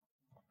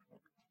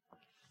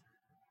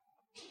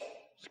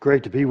It's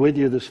great to be with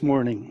you this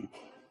morning.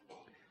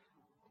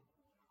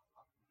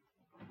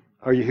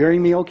 Are you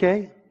hearing me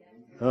okay?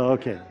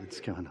 Okay, it's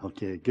going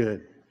okay,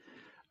 good.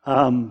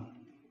 I'm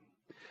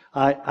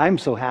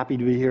so happy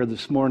to be here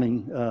this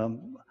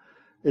morning.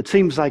 It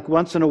seems like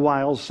once in a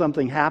while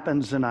something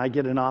happens and I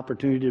get an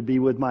opportunity to be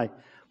with my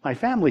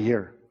family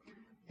here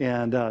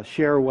and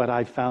share what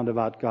I found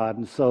about God.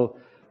 And so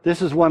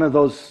this is one of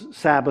those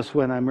Sabbaths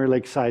when I'm really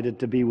excited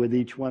to be with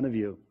each one of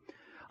you.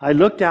 I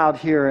looked out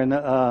here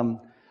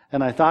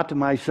and I thought to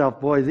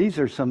myself, boy, these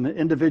are some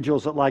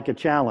individuals that like a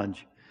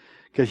challenge,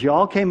 because you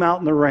all came out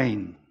in the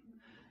rain.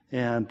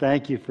 And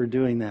thank you for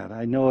doing that.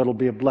 I know it'll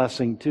be a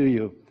blessing to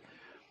you.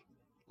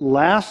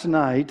 Last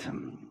night,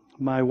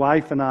 my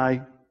wife and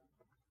I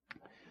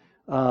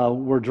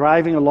were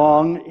driving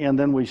along, and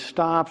then we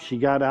stopped. She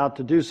got out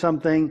to do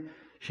something.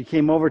 She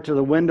came over to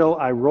the window.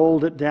 I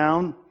rolled it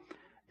down,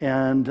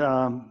 and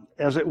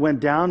as it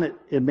went down,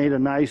 it made a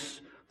nice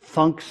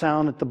thunk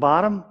sound at the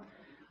bottom.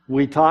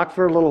 We talked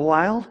for a little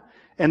while,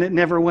 and it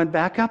never went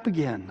back up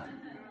again.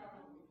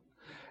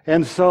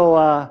 And so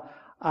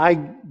I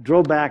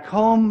drove back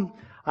home.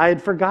 I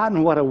had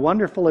forgotten what a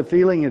wonderful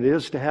feeling it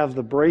is to have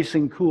the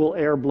bracing cool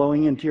air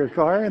blowing into your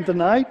car at the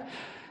night.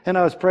 And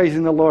I was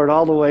praising the Lord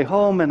all the way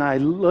home, and I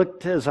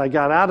looked as I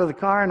got out of the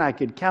car, and I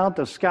could count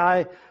the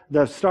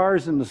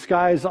stars in the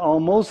skies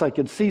almost. I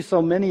could see so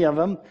many of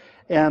them.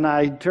 And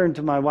I turned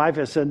to my wife.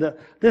 I said,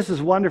 this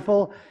is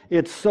wonderful.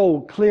 It's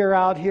so clear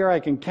out here. I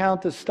can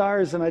count the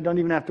stars, and I don't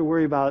even have to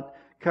worry about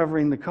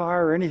covering the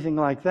car or anything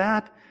like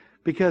that,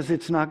 because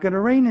it's not going to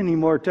rain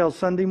anymore till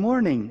Sunday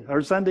morning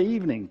or Sunday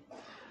evening.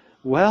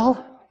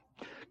 Well,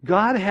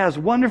 God has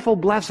wonderful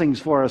blessings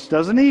for us,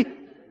 doesn't He?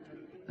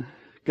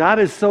 God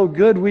is so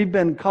good. We've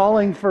been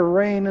calling for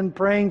rain and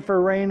praying for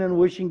rain and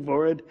wishing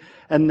for it,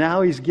 and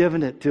now He's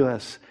given it to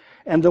us.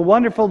 And the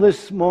wonderful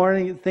this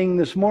morning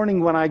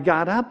when I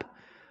got up,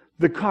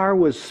 the car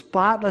was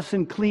spotless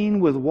and clean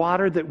with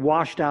water that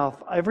washed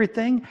out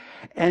everything.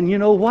 And you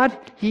know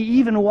what? He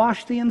even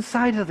washed the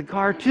inside of the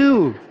car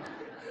too.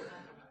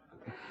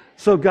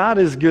 So God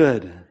is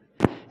good.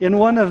 In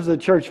one of the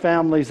church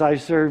families I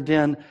served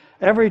in,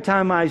 every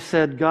time I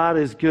said God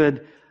is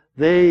good,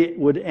 they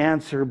would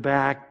answer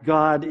back,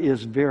 God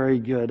is very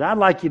good. I'd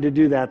like you to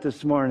do that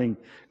this morning.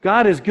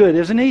 God is good,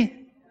 isn't He?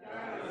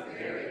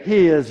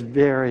 He is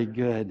very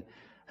good.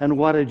 And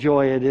what a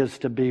joy it is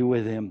to be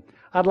with Him.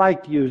 I'd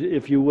like you,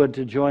 if you would,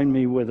 to join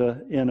me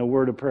in a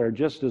word of prayer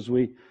just as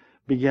we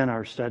begin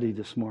our study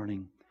this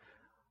morning.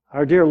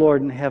 Our dear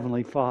Lord and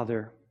Heavenly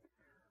Father,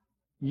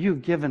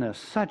 You've given us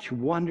such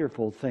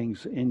wonderful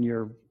things in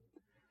your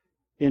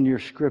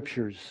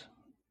Scriptures.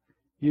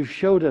 You've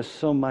showed us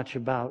so much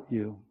about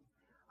You.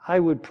 I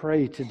would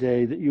pray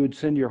today that You would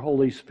send Your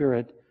Holy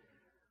Spirit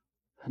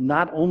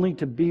not only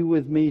to be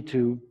with me,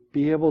 to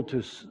be able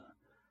to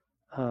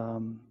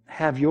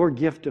have Your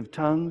gift of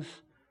tongues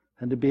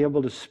and to be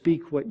able to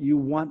speak what You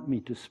want me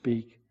to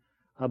speak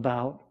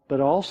about,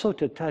 but also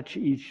to touch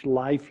each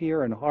life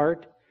here and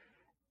heart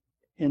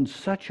in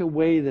such a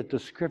way that the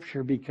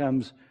Scripture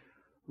becomes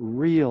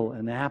real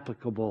and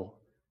applicable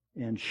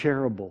and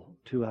shareable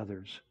to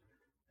others.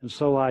 And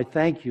so I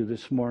thank You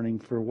this morning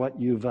for what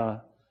You've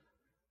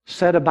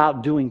said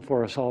about doing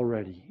for us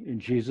already. In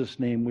Jesus'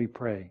 name we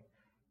pray.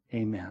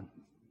 Amen.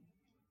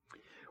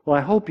 Well,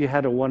 I hope you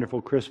had a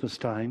wonderful Christmas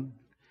time,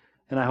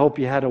 and I hope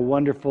you had a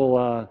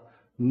wonderful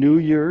New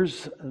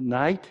Year's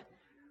night.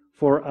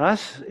 For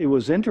us, it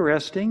was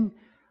interesting.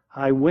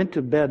 I went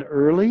to bed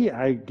early.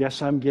 I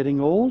guess I'm getting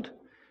old.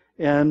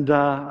 And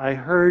I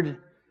heard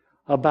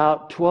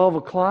about 12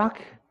 o'clock.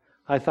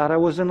 I thought I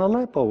was in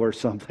Aleppo or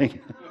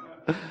something.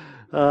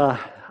 I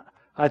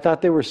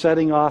thought they were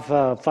setting off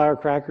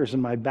firecrackers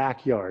in my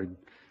backyard.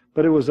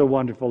 But it was a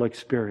wonderful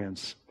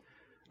experience.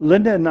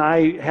 Linda and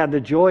I had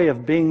the joy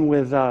of being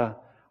with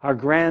our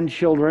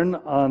grandchildren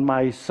on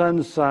my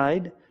son's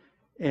side,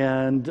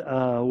 and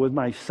with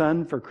my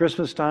son for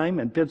Christmas time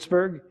in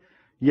Pittsburgh.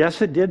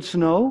 Yes, it did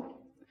snow,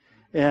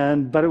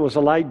 but it was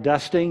a light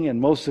dusting, and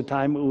most of the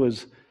time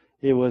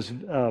it was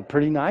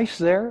pretty nice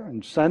there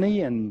and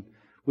sunny, and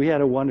we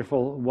had a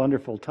wonderful,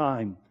 wonderful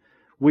time.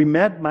 We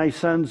met my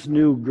son's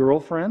new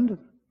girlfriend.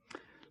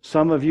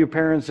 Some of you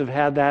parents have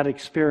had that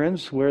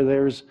experience where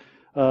there's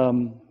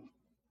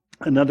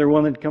another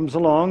woman that comes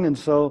along, and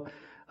so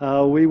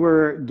we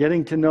were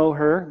getting to know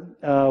her.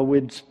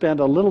 We'd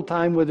spent a little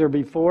time with her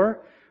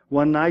before.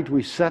 One night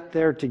we sat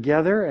there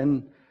together,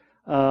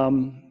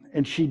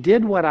 and she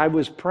did what I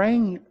was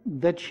praying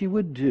that she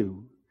would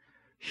do.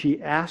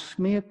 She asked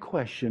me a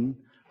question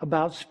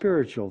about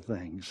spiritual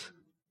things.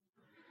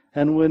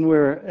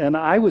 And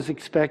I was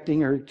expecting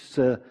her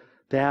to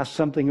ask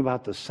something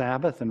about the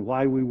Sabbath and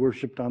why we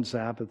worshiped on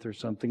Sabbath or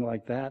something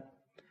like that.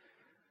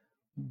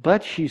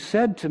 But she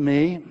said to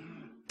me,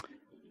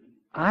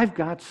 I've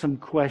got some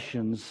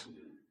questions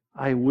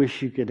I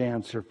wish you could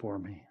answer for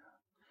me.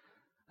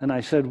 And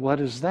I said,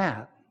 what is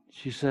that?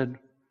 She said,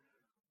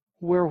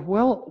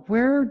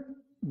 where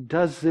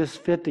does this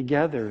fit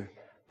together,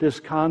 this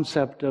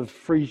concept of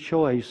free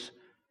choice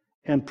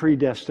and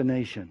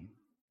predestination?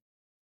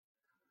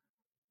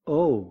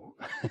 Oh,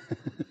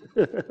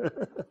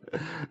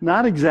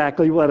 not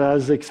exactly what I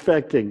was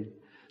expecting.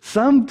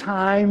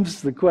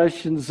 Sometimes the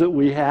questions that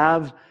we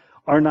have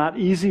are not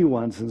easy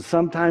ones, and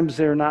sometimes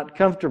they're not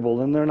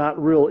comfortable, and they're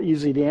not real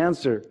easy to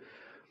answer.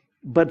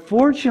 But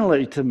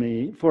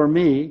fortunately for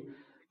me,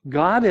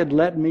 God had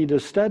led me to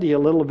study a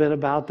little bit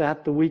about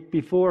that the week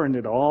before, and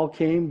it all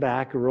came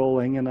back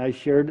rolling, and I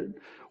shared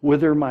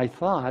with her my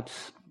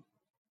thoughts.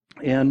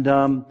 And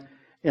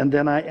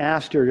then I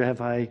asked her,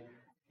 have I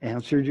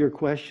answered your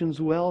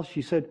questions well?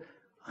 She said,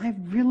 I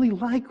really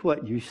like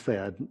what you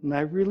said, and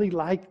I really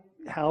like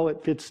how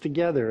it fits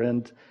together.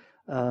 And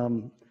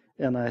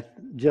I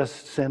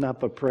just sent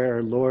up a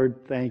prayer,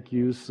 Lord, thank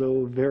you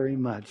so very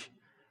much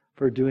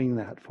for doing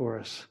that for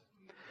us.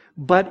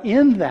 But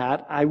in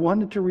that, I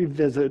wanted to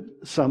revisit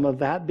some of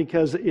that,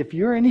 because if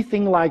you're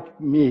anything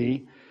like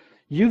me,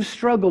 you've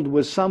struggled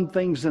with some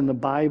things in the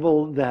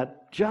Bible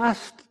that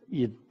just,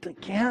 you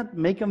can't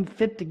make them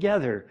fit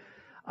together.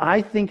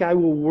 I think I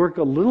will work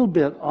a little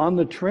bit on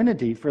the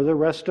Trinity for the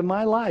rest of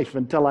my life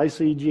until I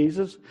see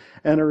Jesus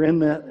and are in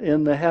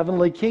the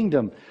heavenly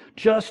kingdom.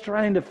 Just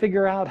trying to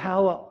figure out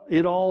how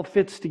it all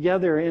fits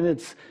together in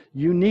its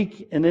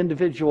unique and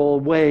individual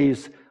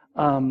ways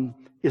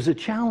is a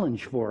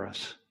challenge for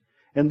us.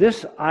 And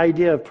this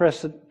idea of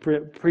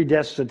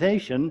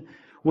predestination,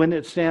 when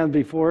it stands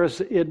before us,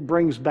 it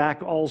brings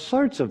back all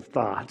sorts of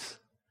thoughts.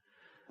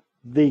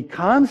 The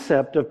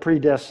concept of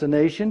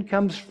predestination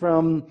comes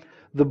from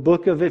the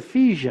book of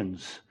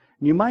Ephesians.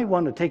 You might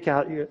want to take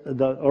out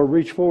or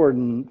reach forward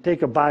and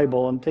take a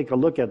Bible and take a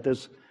look at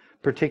this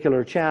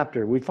particular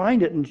chapter. We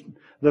find it in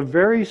the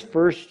very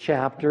first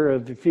chapter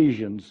of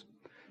Ephesians,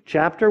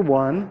 chapter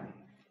 1,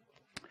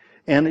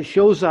 and it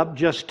shows up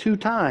just 2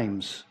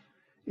 times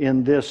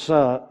in this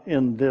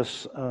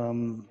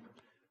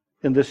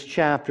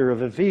chapter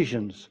of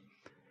Ephesians.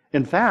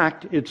 In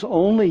fact, it's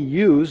only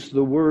used,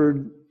 the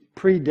word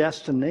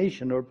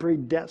predestination or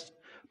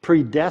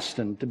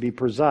predestined to be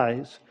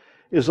precise,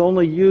 is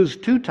only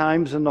used 2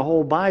 times in the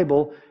whole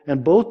Bible,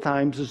 and both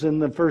times is in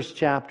the first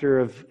chapter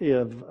of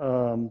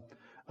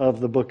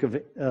the book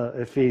of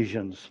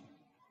Ephesians.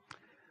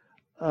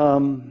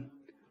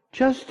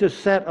 Just to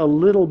set a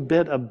little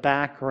bit of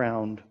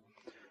background,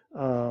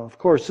 of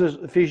course,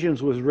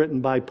 Ephesians was written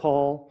by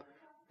Paul.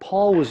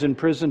 Paul was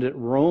imprisoned at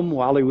Rome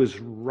while he was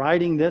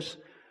writing this.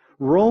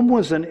 Rome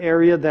was an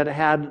area that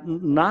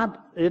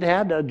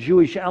had a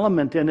Jewish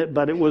element in it,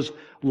 but it was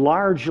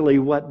largely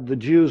what the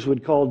Jews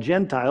would call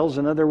Gentiles.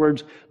 In other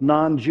words,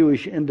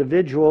 non-Jewish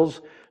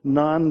individuals,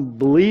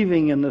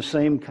 non-believing in the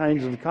same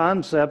kinds of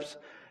concepts.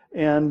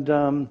 And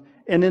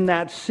in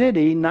that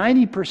city,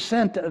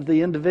 90% of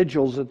the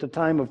individuals at the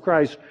time of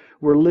Christ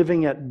were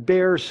living at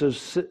bare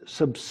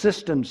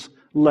subsistence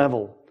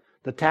level.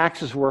 The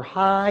taxes were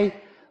high.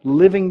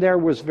 Living there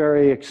was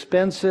very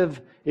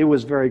expensive. It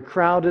was very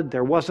crowded.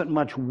 There wasn't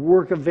much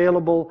work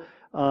available.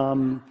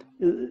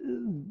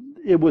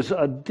 It was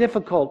a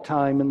difficult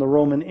time in the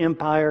Roman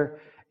Empire,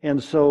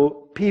 and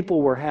so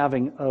people were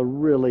having a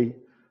really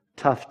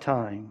tough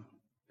time.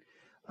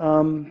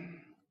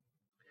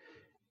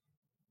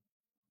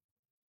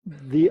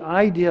 The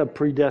idea of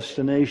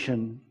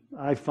predestination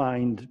I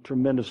find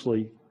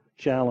tremendously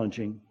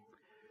challenging.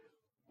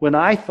 When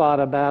I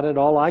thought about it,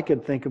 all I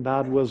could think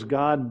about was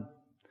God,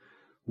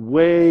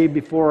 way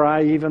before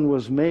I even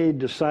was made,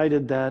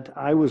 decided that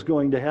I was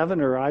going to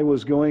heaven or I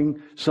was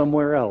going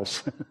somewhere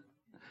else.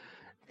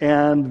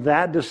 And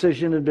that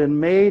decision had been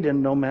made,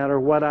 and no matter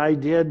what I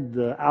did,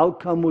 the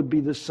outcome would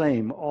be the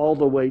same all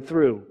the way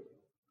through.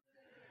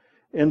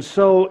 And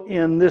so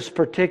in this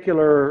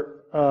particular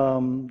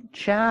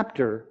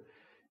chapter,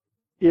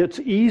 it's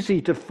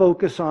easy to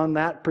focus on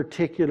that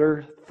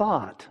particular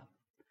thought.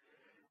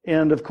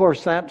 And of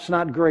course, that's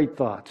not great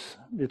thoughts.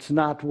 It's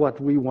not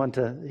what we want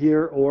to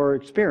hear or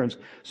experience,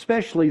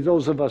 especially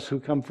those of us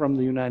who come from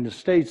the United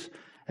States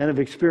and have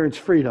experienced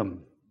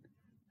freedom.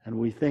 And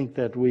we think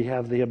that we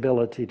have the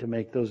ability to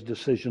make those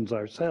decisions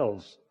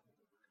ourselves.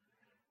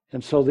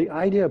 And so the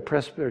idea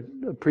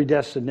of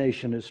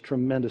predestination is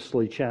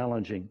tremendously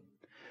challenging.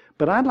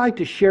 But I'd like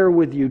to share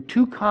with you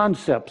 2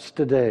 concepts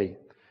today.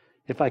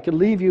 If I could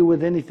leave you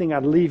with anything,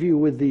 I'd leave you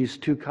with these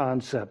 2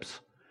 concepts.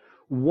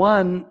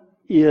 One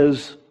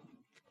is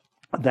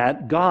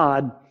that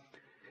God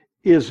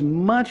is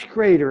much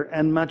greater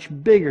and much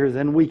bigger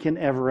than we can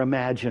ever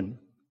imagine.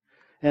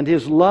 And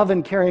His love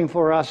and caring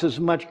for us is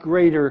much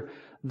greater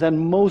than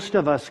most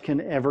of us can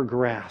ever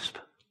grasp.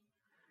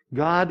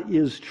 God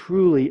is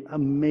truly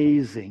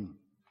amazing.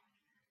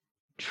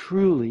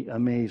 Truly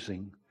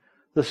amazing.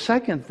 The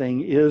second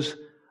thing is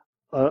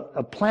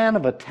a plan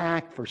of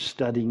attack for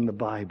studying the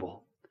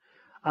Bible.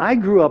 I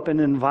grew up in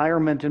an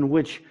environment in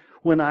which,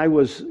 when I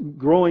was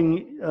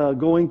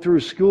going through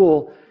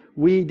school,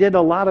 we did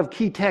a lot of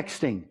key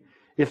texting.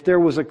 If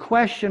there was a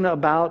question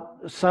about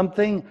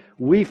something,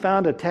 we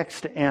found a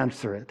text to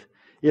answer it.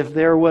 If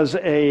there was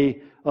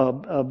a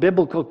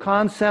biblical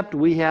concept,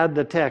 we had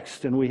the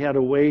text, and we had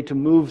a way to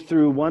move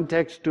through one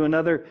text to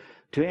another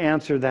to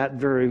answer that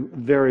very,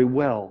 very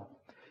well.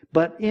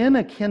 But in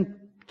a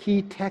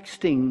key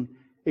texting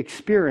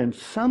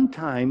experience,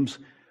 sometimes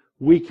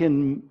we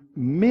can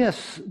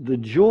miss the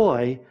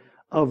joy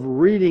of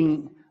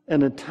reading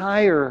an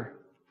entire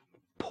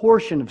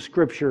portion of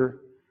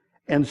Scripture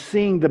and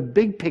seeing the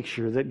big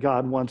picture that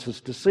God wants us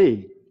to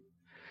see.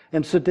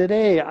 And so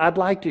today I'd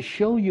like to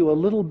show you a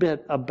little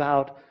bit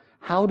about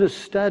how to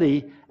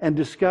study and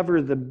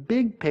discover the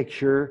big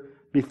picture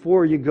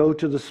before you go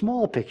to the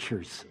small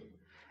pictures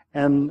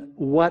and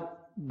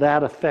what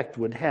that effect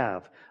would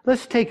have.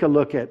 Let's take a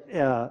look at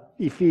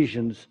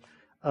Ephesians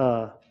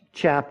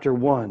chapter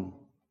 1.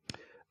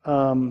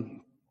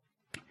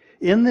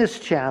 In this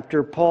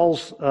chapter, Paul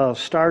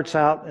starts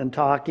out and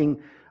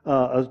talking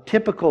a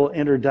typical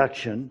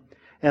introduction,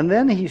 and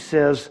then he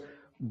says,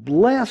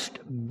 "Blessed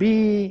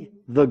be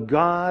the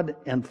God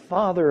and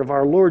Father of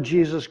our Lord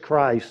Jesus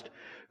Christ,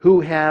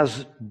 who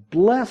has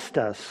blessed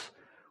us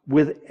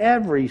with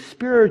every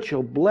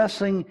spiritual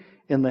blessing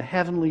in the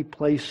heavenly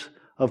place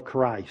of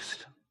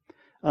Christ."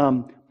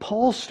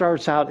 Paul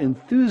starts out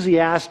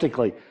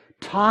enthusiastically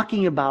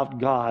talking about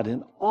God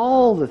and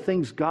all the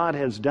things God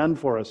has done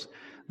for us.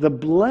 The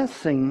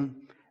blessing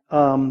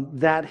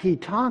that he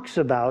talks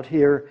about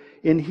here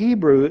in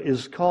Hebrew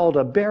is called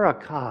a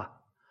barakah.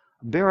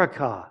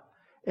 Barakah.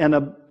 And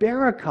a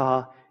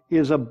barakah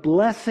is a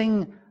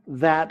blessing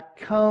that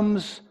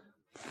comes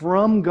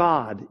from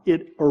God.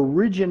 It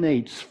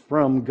originates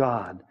from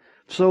God.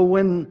 So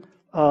when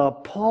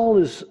Paul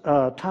is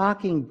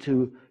talking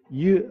to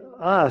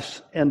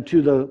us and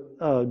to the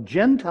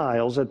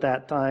Gentiles at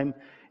that time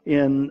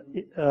in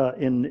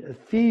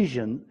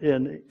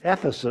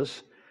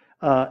Ephesus,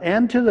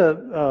 and to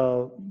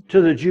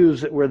the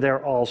Jews that were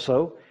there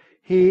also,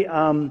 he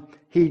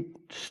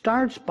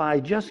starts by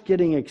just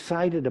getting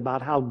excited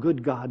about how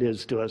good God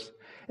is to us,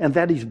 and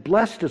that He's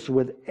blessed us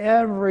with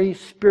every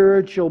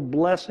spiritual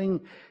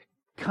blessing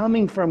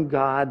coming from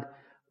God,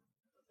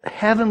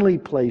 heavenly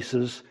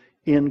places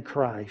in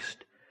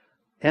Christ.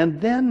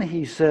 And then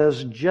he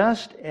says,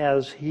 just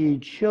as He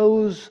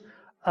chose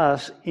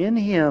us in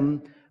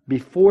Him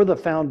before the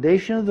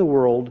foundation of the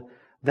world,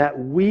 that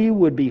we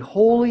would be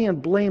holy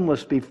and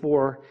blameless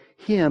before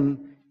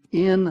Him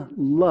in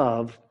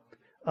love.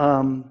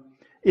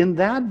 In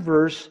that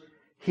verse,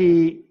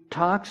 he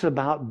talks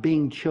about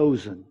being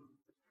chosen.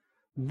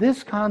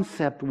 This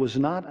concept was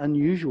not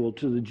unusual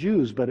to the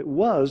Jews, but it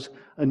was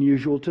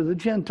unusual to the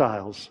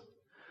Gentiles.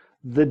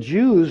 The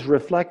Jews,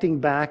 reflecting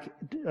back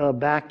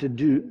to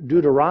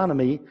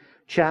Deuteronomy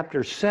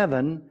chapter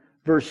 7,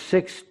 verse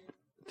 6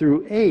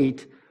 through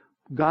 8,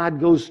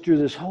 God goes through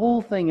this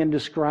whole thing in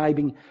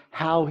describing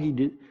how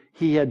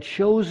He had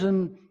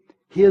chosen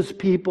His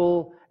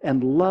people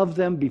and loved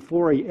them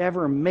before He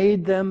ever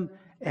made them,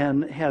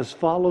 and has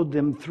followed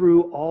them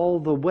through all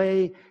the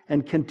way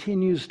and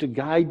continues to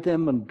guide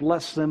them and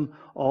bless them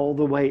all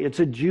the way. It's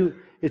a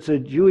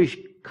Jewish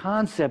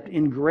concept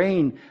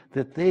ingrained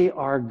that they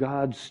are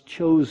God's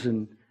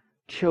chosen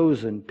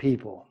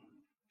people.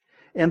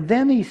 And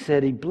then he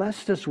said He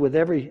blessed us with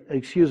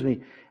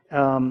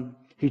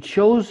He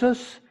chose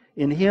us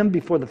in Him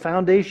before the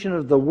foundation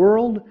of the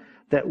world,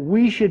 that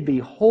we should be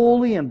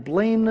holy and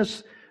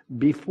blameless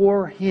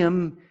before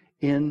Him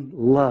in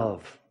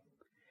love.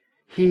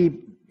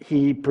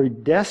 He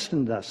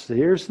predestined us.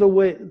 Here's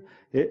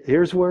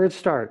where it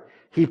starts.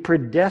 He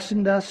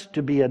predestined us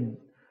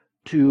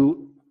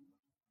to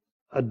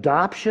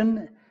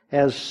adoption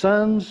as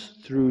sons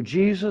through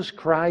Jesus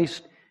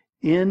Christ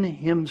in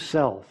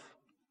Himself,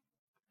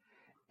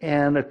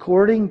 and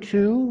according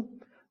to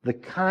the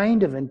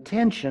kind of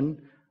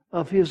intention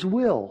of His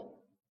will.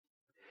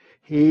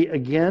 He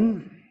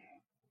again,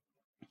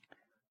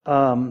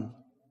 to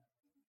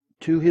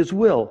His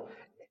will,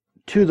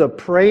 to the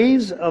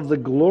praise of the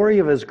glory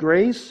of His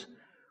grace,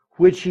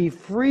 which He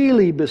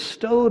freely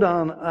bestowed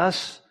on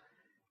us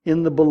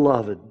in the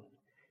Beloved.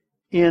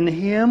 In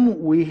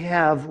Him we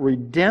have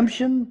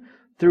redemption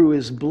through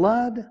His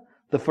blood,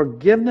 the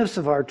forgiveness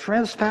of our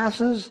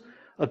trespasses,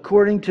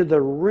 according to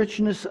the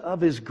richness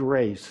of His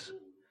grace.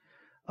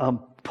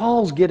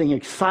 Paul's getting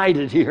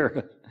excited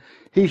here.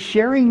 He's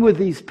sharing with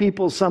these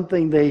people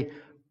something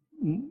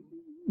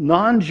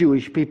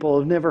non-Jewish people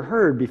have never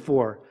heard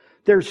before.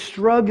 They're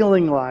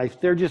struggling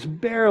life. They're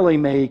just barely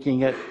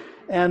making it.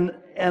 And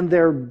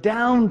they're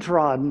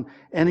downtrodden.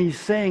 And he's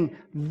saying,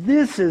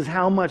 this is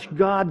how much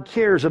God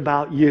cares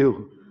about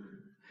you.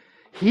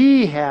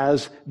 He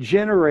has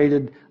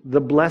generated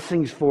the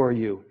blessings for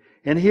you.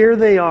 And here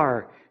they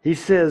are. He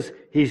says,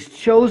 He's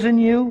chosen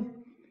you.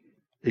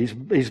 He's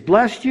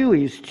blessed you.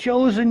 He's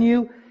chosen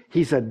you.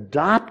 He's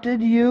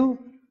adopted you.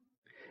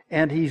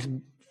 And He's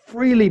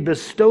freely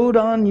bestowed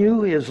on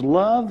you His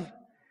love.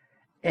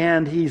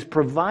 And He's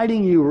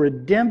providing you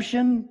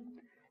redemption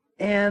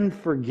and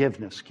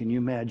forgiveness. Can you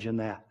imagine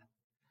that?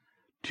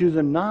 To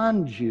the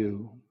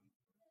non-Jew,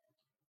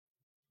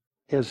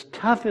 as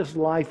tough as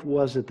life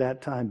was at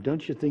that time,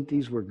 don't you think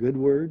these were good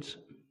words?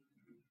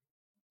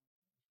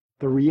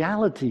 The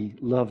reality,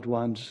 loved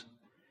ones,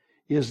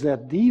 is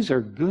that these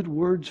are good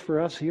words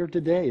for us here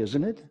today,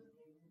 isn't it?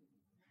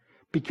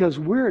 Because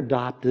we're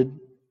adopted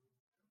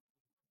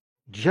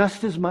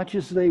just as much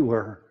as they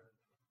were.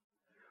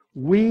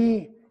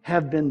 We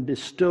have been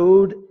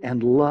bestowed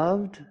and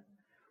loved.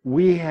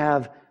 We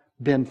have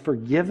been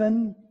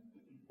forgiven.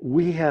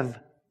 We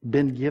have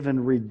been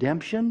given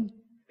redemption.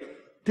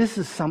 This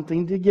is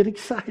something to get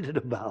excited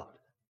about.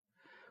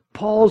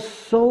 Paul's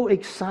so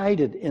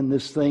excited in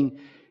this thing.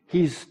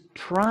 He's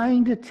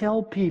trying to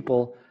tell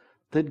people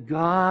that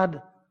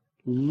God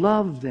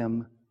loved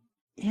them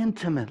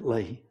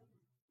intimately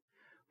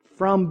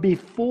from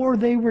before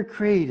they were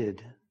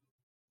created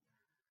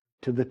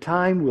to the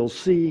time we'll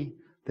see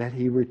that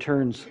He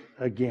returns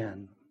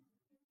again.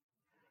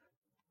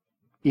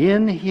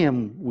 In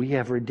Him we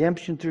have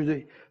redemption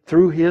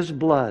through His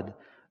blood,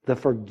 the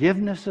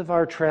forgiveness of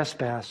our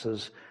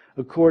trespasses,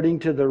 according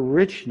to the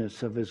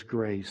richness of His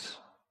grace,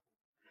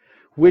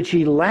 which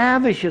He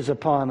lavishes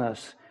upon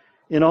us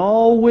in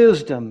all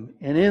wisdom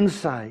and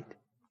insight.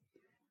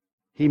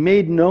 He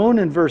made known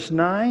in verse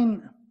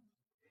 9,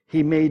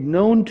 He made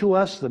known to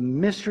us the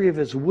mystery of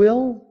His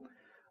will,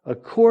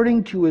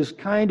 according to His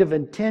kind of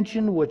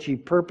intention which He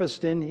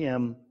purposed in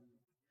Him,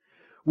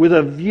 with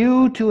a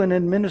view to an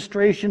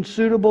administration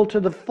suitable to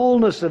the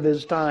fullness of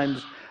His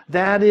times,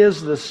 that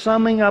is, the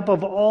summing up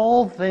of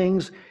all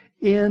things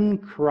in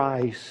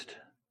Christ,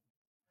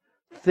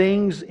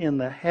 things in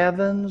the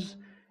heavens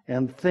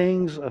and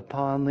things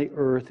upon the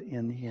earth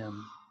in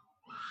Him.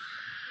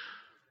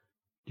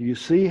 Do you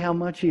see how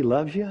much He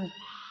loves you?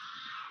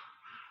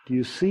 Do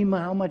you see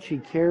how much He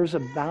cares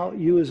about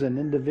you as an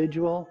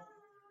individual?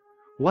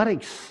 What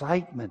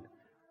excitement.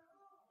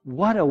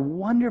 What a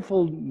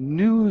wonderful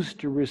news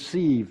to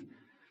receive.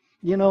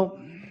 You know,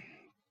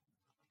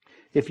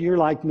 if you're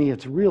like me,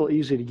 it's real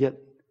easy to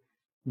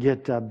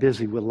get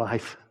busy with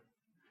life.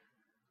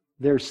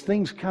 There's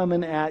things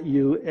coming at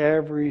you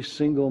every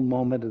single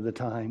moment of the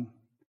time.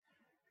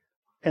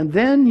 And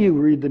then you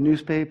read the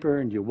newspaper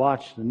and you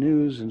watch the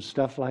news and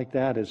stuff like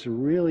that. It's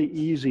really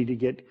easy to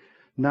get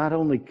not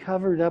only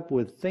covered up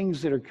with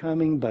things that are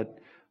coming, but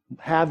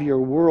have your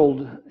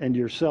world and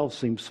yourself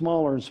seem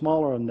smaller and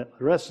smaller, and the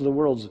rest of the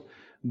world's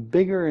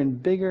bigger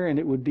and bigger, and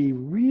it would be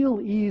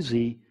real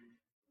easy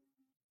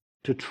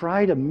to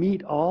try to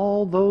meet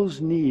all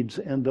those needs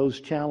and those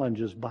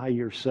challenges by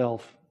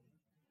yourself.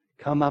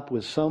 Come up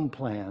with some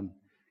plan.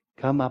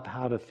 Come up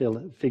how to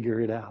figure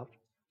it out.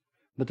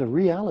 But the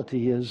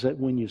reality is that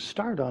when you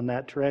start on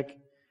that trek,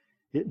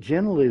 it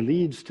generally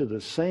leads to the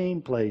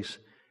same place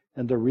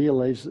and the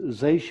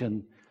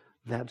realization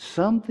that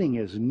something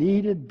is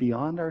needed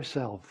beyond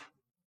ourselves.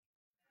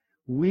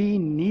 We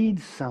need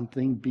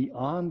something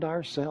beyond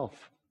ourselves.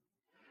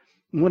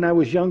 When I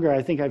was younger,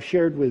 I think I've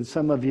shared with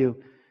some of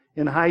you,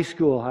 in high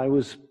school, I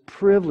was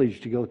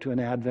privileged to go to an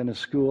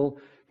Adventist school.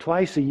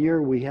 Twice a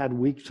year we had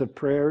weeks of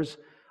prayers.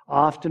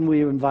 Often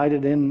we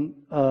invited in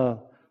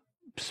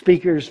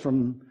speakers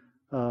from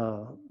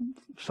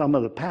some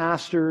of the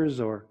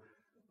pastors or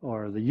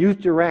the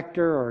youth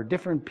director or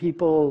different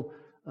people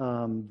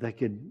that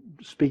could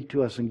speak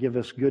to us and give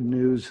us good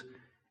news.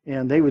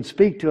 And they would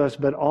speak to us,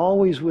 but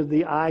always with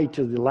the eye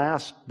to the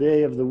last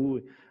day of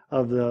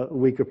the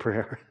week of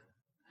prayer.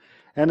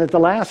 And at the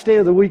last day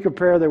of the week of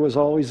prayer, there was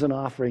always an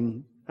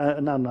offering. Not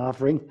an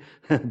offering.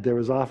 There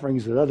was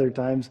offerings at other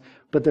times,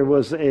 but there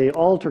was an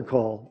altar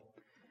call.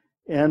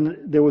 And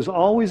there was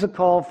always a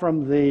call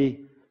from the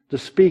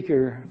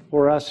speaker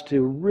for us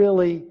to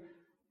really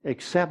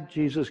accept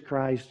Jesus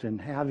Christ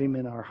and have Him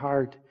in our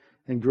heart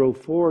and grow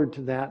forward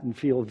to that and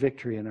feel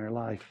victory in our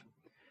life.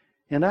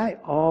 And I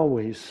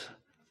always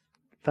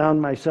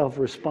found myself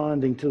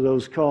responding to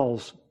those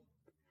calls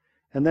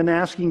and then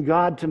asking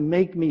God to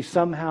make me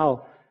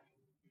somehow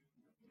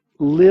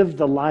live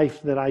the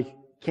life that I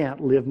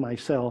can't live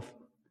myself.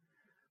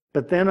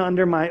 But then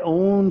under my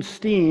own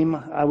steam,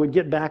 I would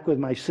get back with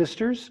my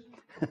sisters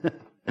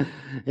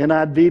and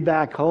I'd be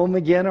back home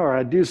again, or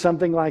I'd do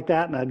something like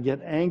that and I'd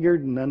get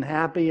angered and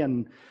unhappy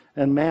and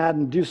mad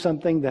and do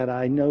something that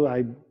I know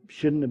I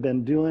shouldn't have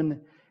been doing,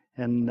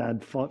 and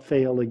I'd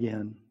fail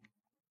again.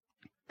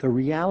 The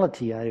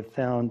reality I have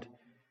found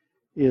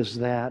is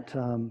that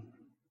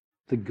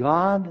the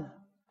God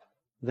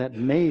that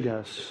made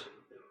us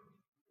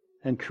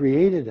and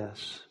created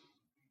us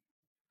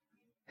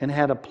and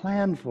had a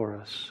plan for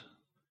us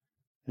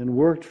and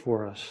worked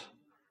for us,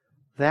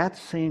 that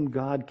same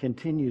God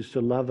continues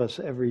to love us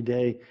every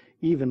day,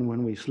 even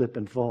when we slip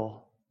and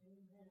fall.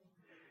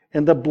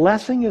 And the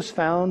blessing is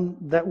found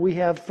that we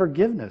have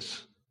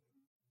forgiveness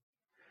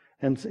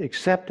and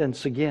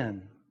acceptance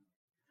again.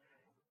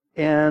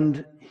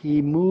 And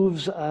He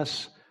moves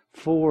us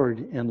forward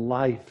in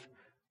life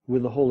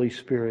with the Holy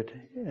Spirit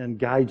and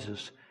guides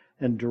us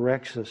and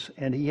directs us.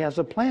 And He has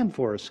a plan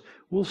for us.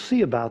 We'll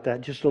see about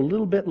that just a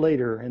little bit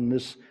later in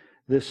this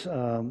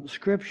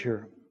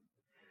scripture.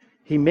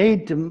 He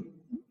made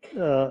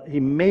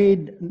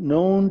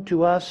known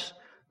to us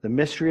the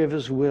mystery of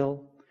His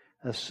will,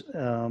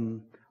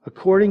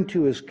 according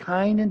to His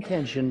kind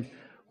intention,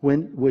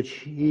 which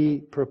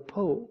He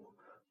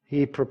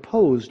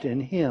proposed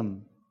in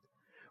Him,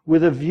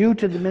 with a view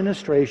to the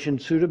ministration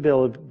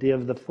suitability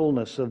of the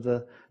fullness of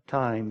the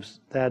times.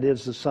 That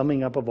is the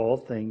summing up of all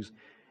things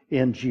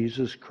in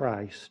Jesus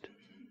Christ.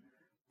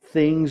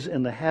 Things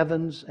in the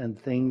heavens and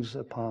things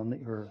upon the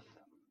earth.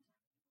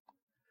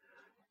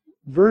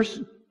 Verse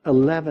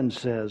 11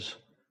 says,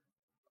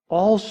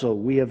 also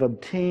we have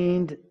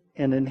obtained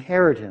an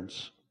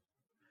inheritance.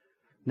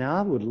 Now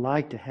I would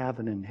like to have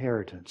an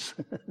inheritance.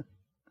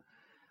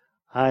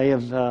 I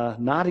have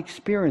not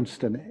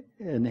experienced an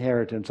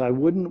inheritance. I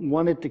wouldn't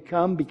want it to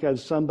come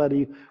because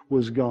somebody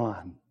was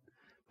gone.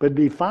 But it'd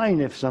be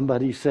fine if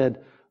somebody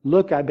said,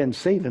 look, I've been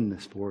saving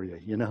this for you,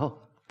 you know.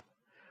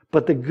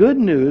 But the good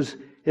news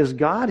is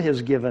God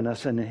has given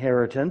us an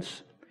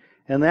inheritance,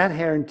 and that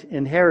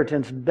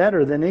inheritance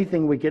better than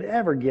anything we could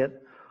ever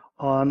get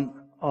on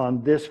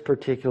this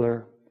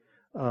particular,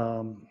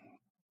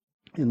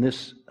 in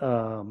this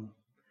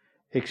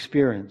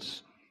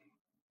experience.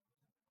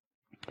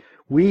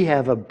 We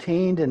have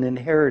obtained an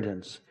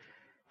inheritance,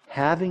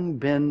 having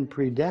been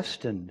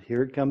predestined,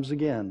 here it comes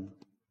again,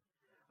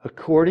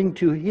 according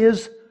to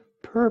His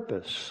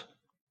purpose,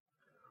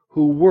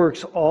 who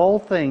works all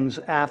things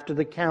after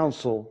the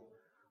counsel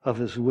of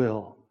His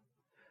will.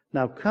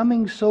 Now,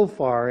 coming so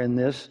far in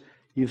this,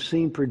 you've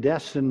seen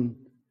predestined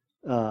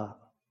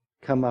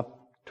come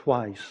up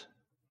twice.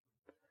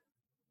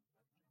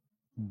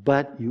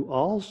 But you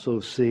also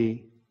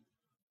see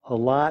a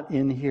lot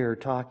in here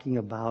talking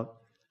about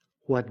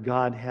what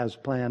God has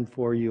planned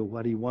for you,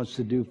 what He wants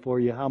to do for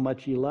you, how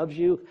much He loves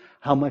you,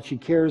 how much He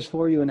cares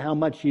for you, and how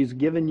much He's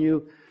given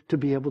you to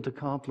be able to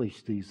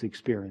accomplish these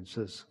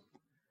experiences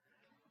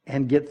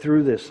and get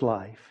through this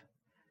life.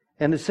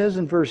 And it says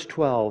in verse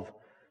 12,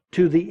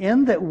 to the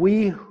end that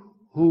we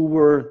who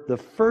were the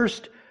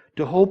first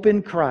to hope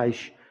in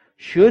Christ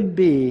should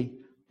be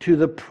to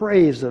the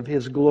praise of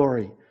His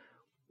glory.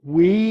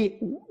 We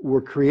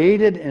were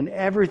created, and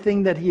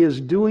everything that He is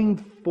doing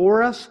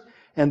for us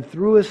and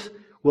through us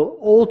will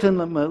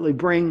ultimately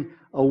bring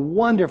a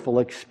wonderful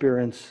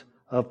experience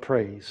of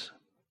praise.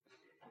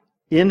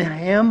 In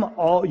Him,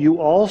 you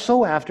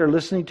also, after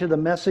listening to the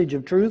message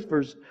of truth,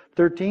 verse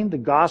 13, the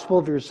gospel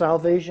of your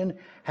salvation,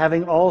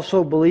 having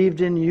also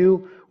believed in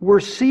you, were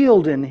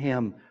sealed in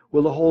Him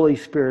with the Holy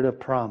Spirit of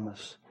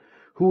promise,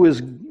 who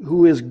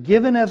is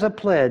given as a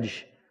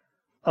pledge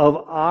of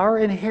our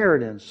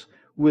inheritance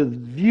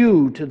with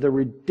view to the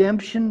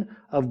redemption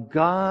of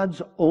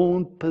God's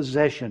own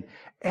possession.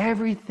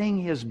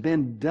 Everything has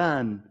been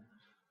done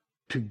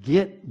to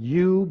get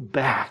you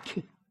back.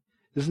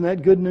 Isn't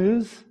that good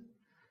news?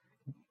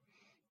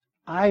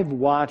 I've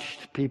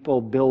watched people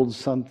build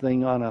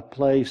something on a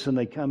place, and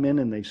they come in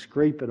and they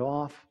scrape it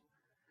off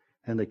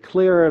and they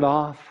clear it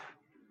off.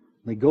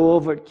 They go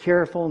over it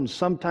careful, and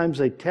sometimes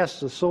they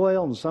test the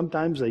soil, and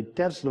sometimes they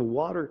test the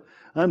water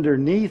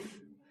underneath.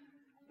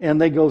 And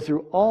they go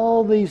through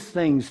all these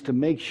things to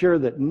make sure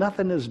that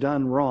nothing is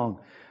done wrong.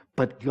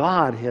 But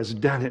God has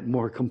done it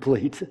more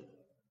complete.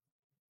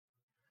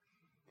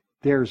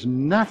 There's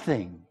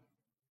nothing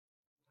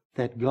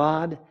that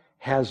God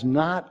has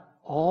not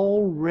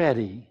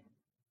already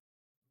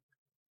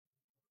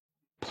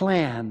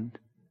planned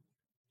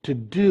to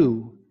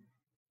do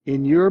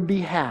in your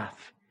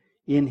behalf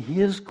in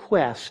His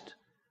quest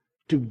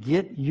to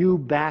get you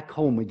back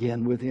home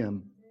again with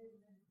Him.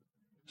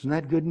 Isn't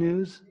that good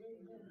news?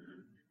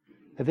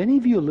 Have any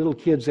of you little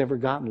kids ever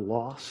gotten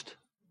lost?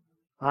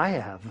 I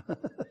have.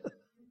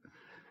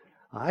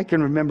 I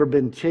can remember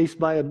being chased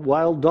by a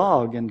wild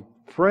dog and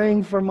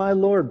praying for my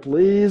Lord,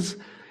 please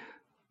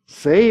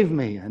save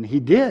me. And He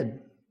did.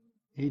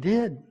 He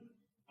did.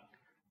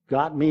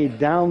 Got me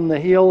down the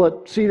hill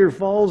at Cedar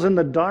Falls in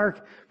the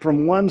dark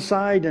from one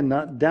side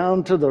and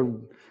down to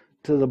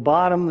the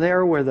bottom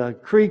there where the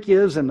creek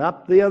is and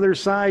up the other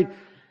side.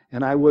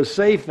 And I was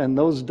safe, and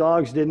those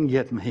dogs didn't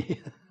get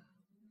me.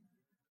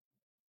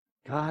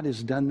 God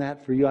has done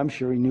that for you. I'm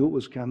sure He knew it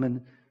was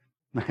coming,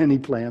 and He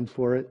planned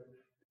for it.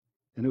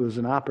 And it was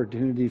an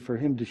opportunity for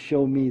Him to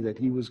show me that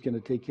He was going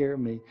to take care of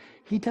me.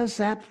 He does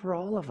that for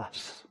all of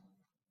us.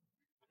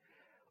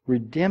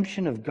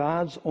 Redemption of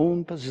God's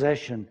own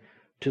possession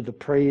to the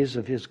praise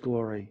of His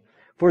glory.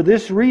 For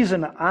this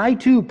reason, I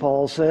too,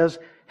 Paul says,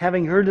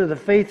 having heard of the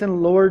faith in the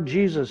Lord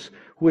Jesus,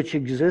 which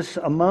exists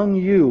among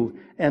you,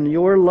 and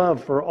your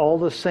love for all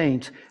the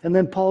saints. And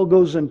then Paul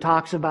goes and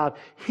talks about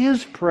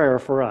his prayer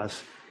for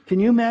us. Can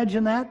you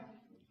imagine that?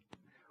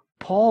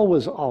 Paul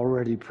was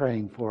already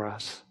praying for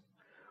us.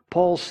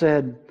 Paul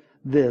said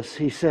this.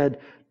 He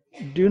said,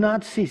 I do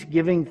not cease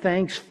giving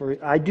thanks for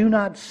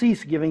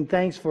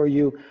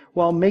you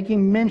while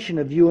making mention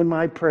of you in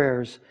my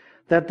prayers,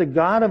 that the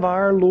God of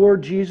our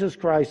Lord Jesus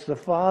Christ, the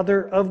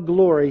Father of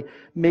glory,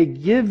 may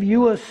give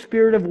you a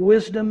spirit of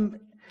wisdom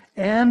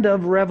and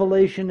of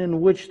revelation in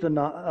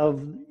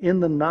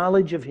the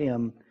knowledge of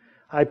Him.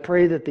 I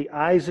pray that the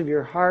eyes of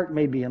your heart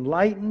may be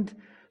enlightened,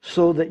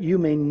 so that you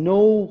may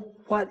know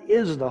what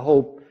is the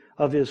hope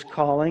of His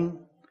calling,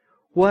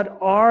 what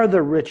are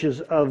the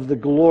riches of the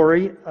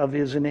glory of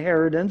His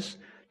inheritance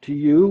to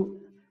you,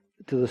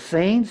 to the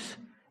saints,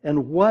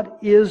 and what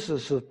is the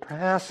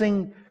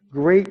surpassing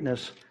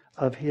greatness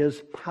of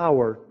His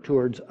power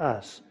towards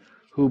us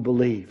who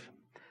believe.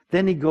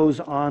 Then he goes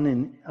on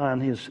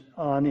in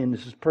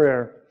his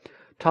prayer,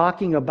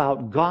 talking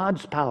about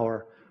God's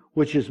power,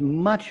 which is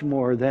much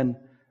more than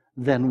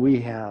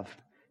we have.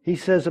 He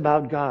says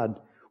about God,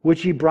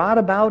 which he brought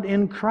about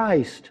in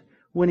Christ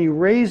when he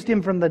raised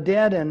him from the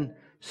dead and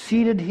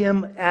seated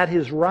him at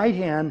his right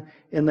hand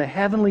in the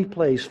heavenly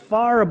place,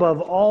 far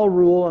above all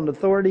rule and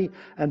authority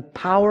and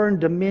power and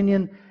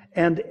dominion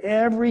and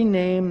every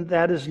name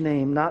that is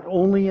named, not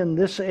only in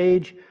this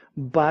age,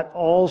 but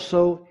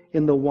also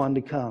in the one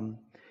to come.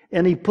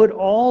 And he put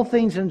all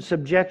things in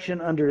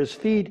subjection under his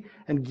feet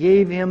and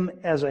gave him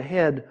as a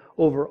head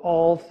over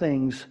all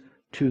things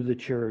to the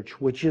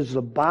church, which is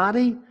the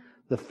body,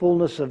 the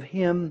fullness of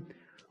him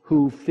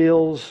who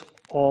fills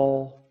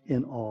all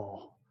in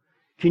all.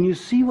 Can you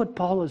see what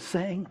Paul is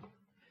saying?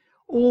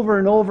 Over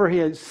and over, he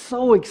is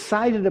so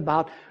excited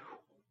about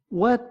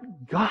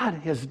what God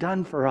has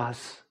done for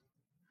us,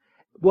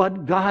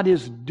 what God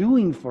is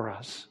doing for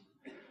us,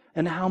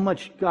 and how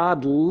much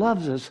God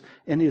loves us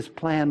and His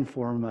plan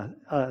for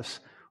us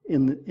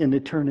in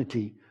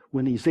eternity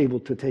when He's able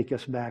to take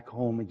us back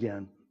home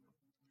again.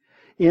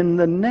 In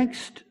the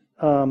next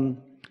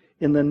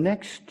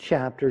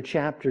chapter,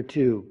 chapter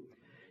 2,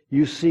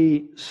 you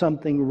see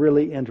something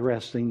really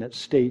interesting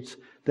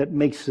that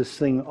makes this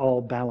thing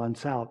all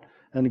balance out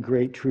and a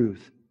great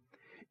truth.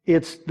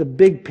 It's the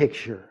big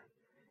picture.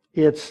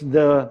 It's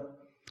the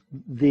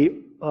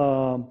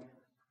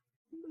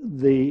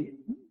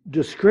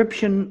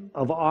description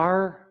of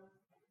our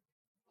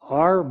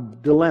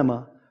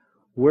dilemma,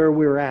 where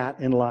we're at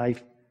in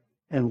life,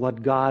 and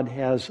what God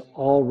has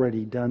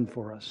already done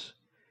for us.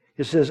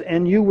 It says,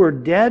 "And you were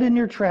dead in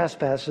your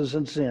trespasses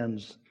and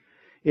sins,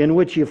 in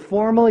which you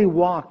formerly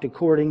walked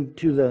according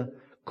to the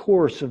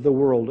course of the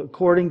world,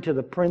 according to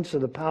the prince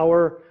of the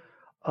power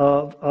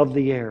of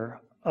the air,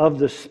 of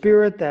the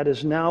spirit that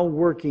is now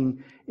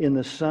working in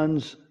the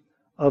sons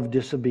of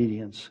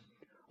disobedience.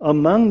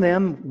 Among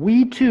them,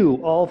 we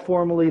too all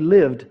formerly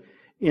lived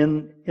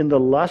in the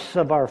lusts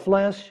of our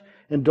flesh,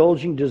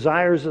 indulging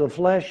desires of the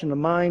flesh and the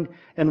mind,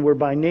 and were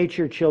by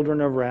nature children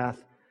of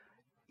wrath,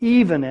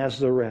 even as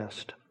the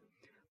rest.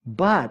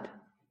 But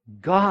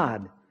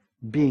God,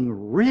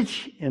 being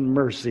rich in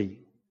mercy,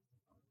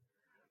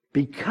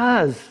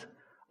 because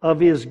of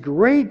His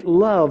great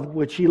love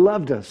which He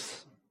loved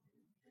us,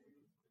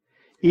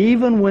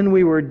 even when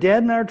we were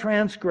dead in our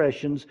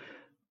transgressions,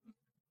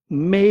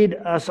 made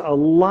us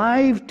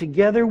alive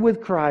together with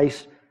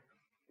Christ."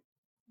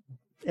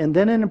 And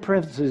then in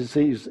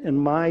parentheses in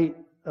my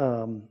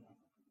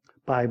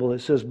Bible, it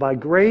says, "By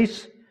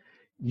grace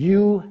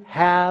you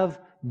have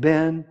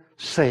been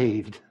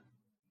saved."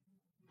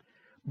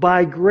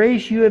 By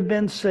grace you have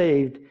been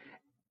saved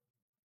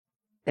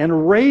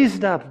and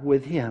raised up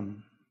with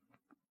Him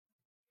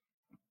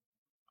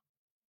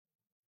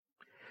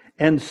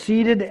and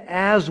seated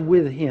as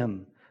with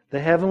Him, the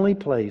heavenly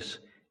place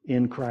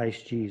in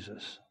Christ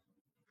Jesus.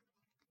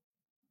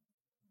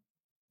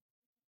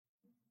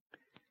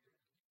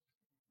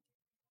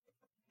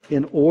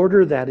 In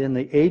order that in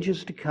the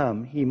ages to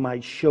come He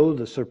might show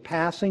the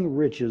surpassing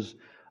riches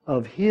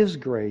of His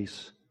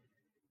grace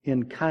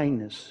in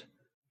kindness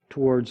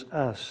towards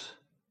us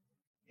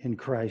in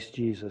Christ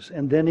Jesus.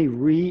 And then He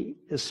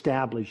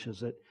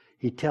reestablishes it.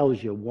 He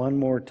tells you one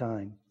more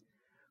time,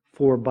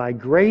 "For by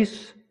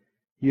grace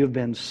you have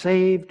been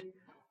saved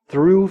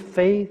through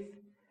faith,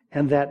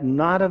 and that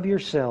not of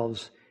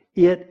yourselves.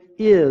 It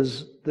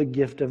is the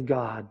gift of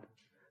God,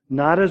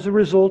 not as a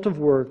result of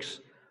works,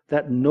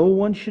 that no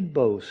one should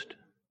boast.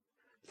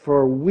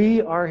 For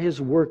we are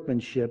His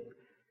workmanship,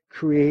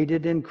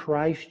 created in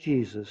Christ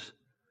Jesus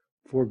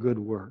for good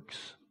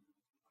works."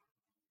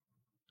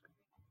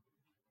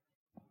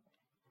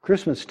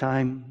 Christmas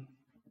time,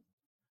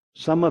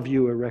 some of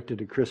you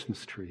erected a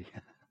Christmas tree.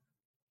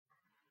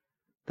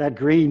 That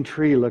green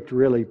tree looked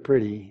really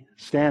pretty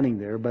standing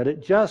there, but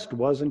it just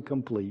wasn't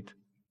complete.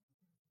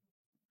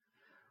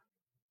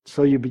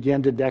 So you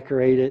began to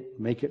decorate it,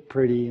 make it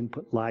pretty, and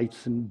put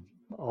lights and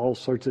all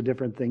sorts of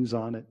different things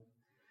on it.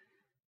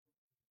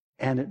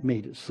 And it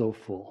made it so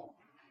full.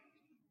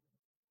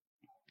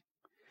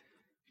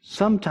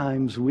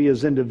 Sometimes we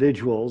as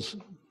individuals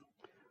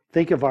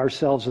think of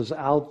ourselves as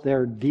out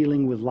there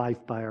dealing with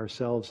life by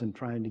ourselves and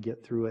trying to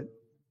get through it.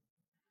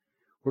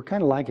 We're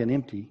kind of like an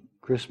empty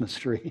Christmas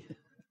tree.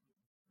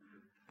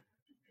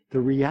 The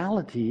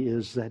reality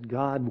is that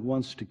God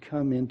wants to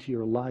come into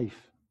your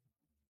life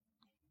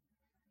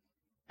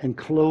and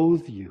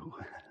clothe you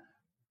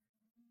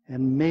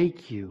and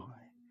make you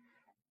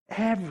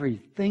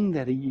everything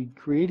that He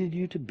created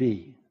you to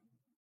be.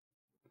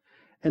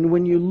 And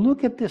when you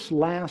look at this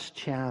last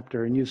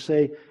chapter and you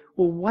say,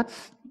 well,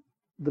 what's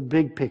the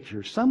big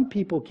picture? Some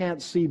people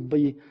can't see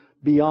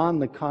beyond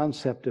the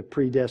concept of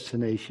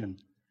predestination.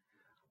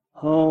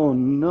 Oh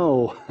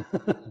no,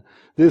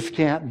 this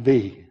can't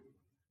be.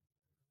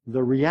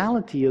 The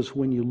reality is,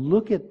 when you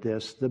look at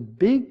this, the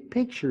big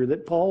picture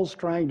that Paul's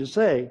trying to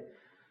say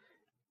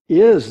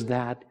is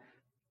that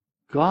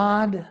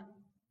God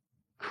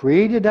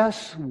created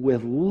us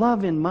with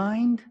love in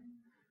mind,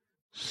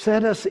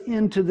 set us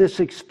into this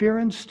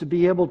experience to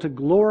be able to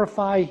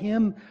glorify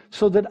Him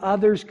so that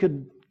others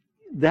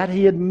that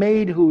He had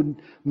made who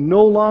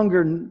no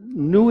longer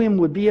knew Him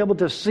would be able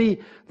to see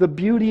the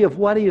beauty of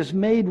what He has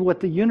made, what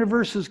the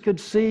universes could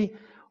see.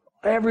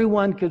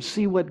 Everyone could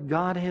see what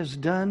God has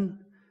done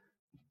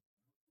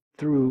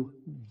through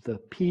the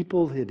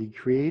people that He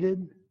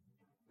created.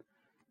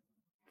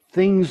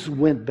 Things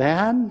went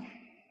bad.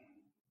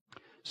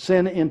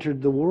 Sin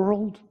entered the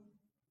world.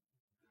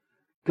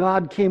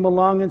 God came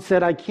along and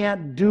said, I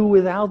can't do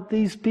without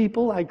these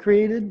people I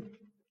created.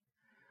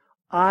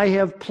 I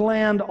have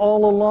planned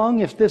all along,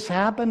 if this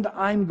happened,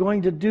 I'm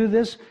going to do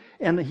this.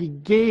 And He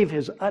gave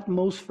His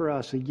utmost for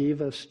us. He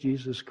gave us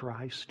Jesus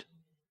Christ.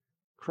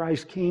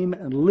 Christ came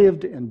and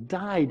lived and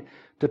died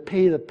to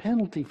pay the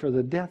penalty for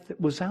the death that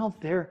was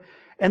out there.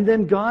 And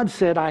then God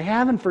said, I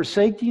haven't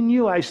forsaken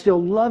you. I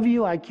still love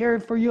you. I care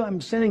for you.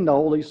 I'm sending the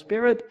Holy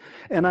Spirit,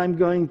 and I'm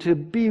going to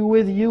be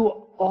with you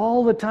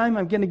all the time.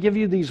 I'm going to give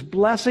you these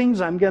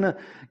blessings. I'm going to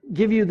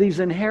give you these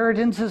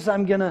inheritances.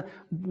 I'm going to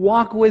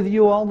walk with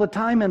you all the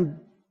time. And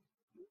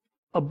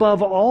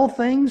above all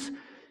things,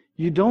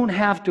 you don't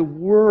have to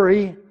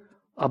worry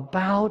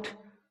about,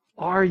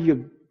 are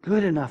you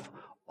good enough?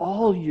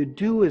 All you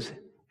do is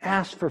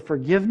ask for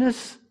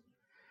forgiveness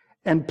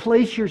and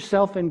place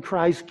yourself in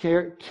Christ's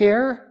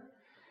care,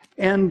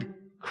 and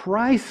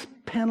Christ's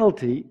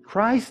penalty,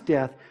 Christ's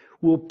death,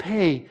 will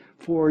pay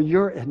for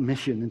your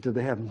admission into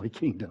the heavenly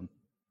kingdom.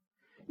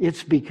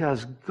 It's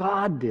because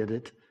God did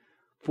it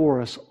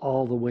for us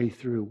all the way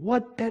through.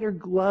 What better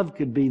glove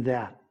could be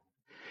that?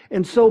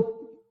 And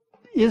so,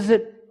 is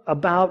it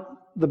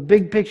about the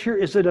big picture?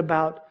 Is it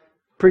about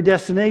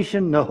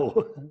predestination?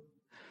 No.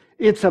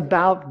 It's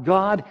about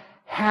God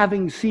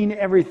having seen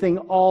everything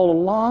all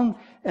along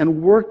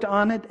and worked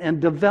on it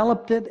and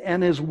developed it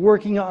and is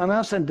working on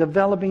us and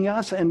developing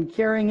us and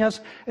carrying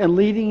us and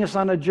leading us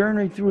on a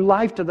journey through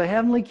life to the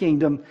heavenly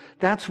kingdom.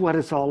 That's what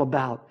it's all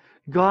about.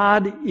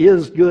 God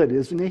is good,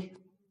 isn't He?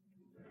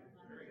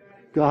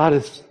 God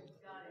is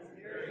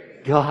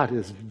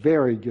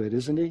very good,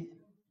 isn't He?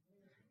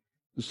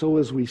 And so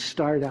as we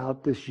start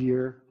out this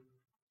year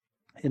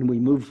and we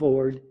move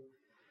forward,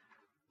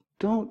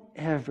 don't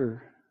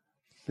ever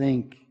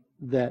think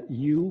that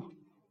you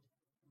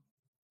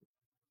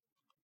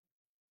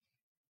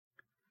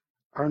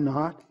are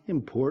not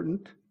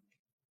important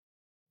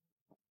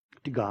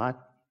to God.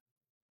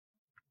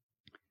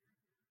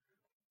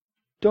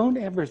 Don't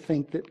ever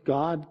think that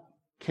God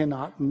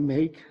cannot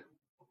make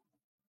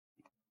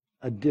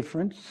a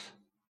difference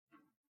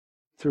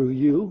through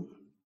you.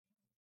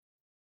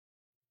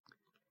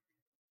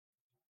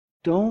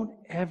 Don't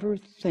ever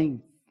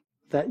think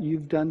that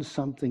you've done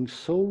something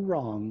so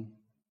wrong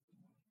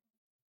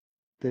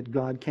that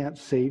God can't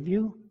save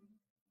you.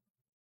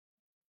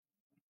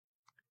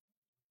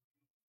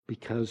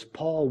 Because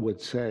Paul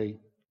would say,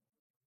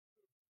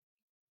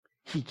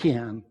 He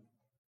can,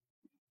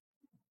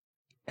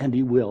 and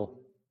He will.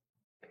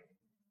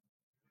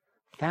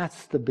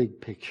 That's the big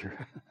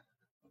picture.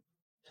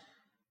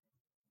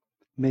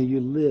 May you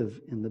live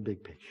in the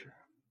big picture.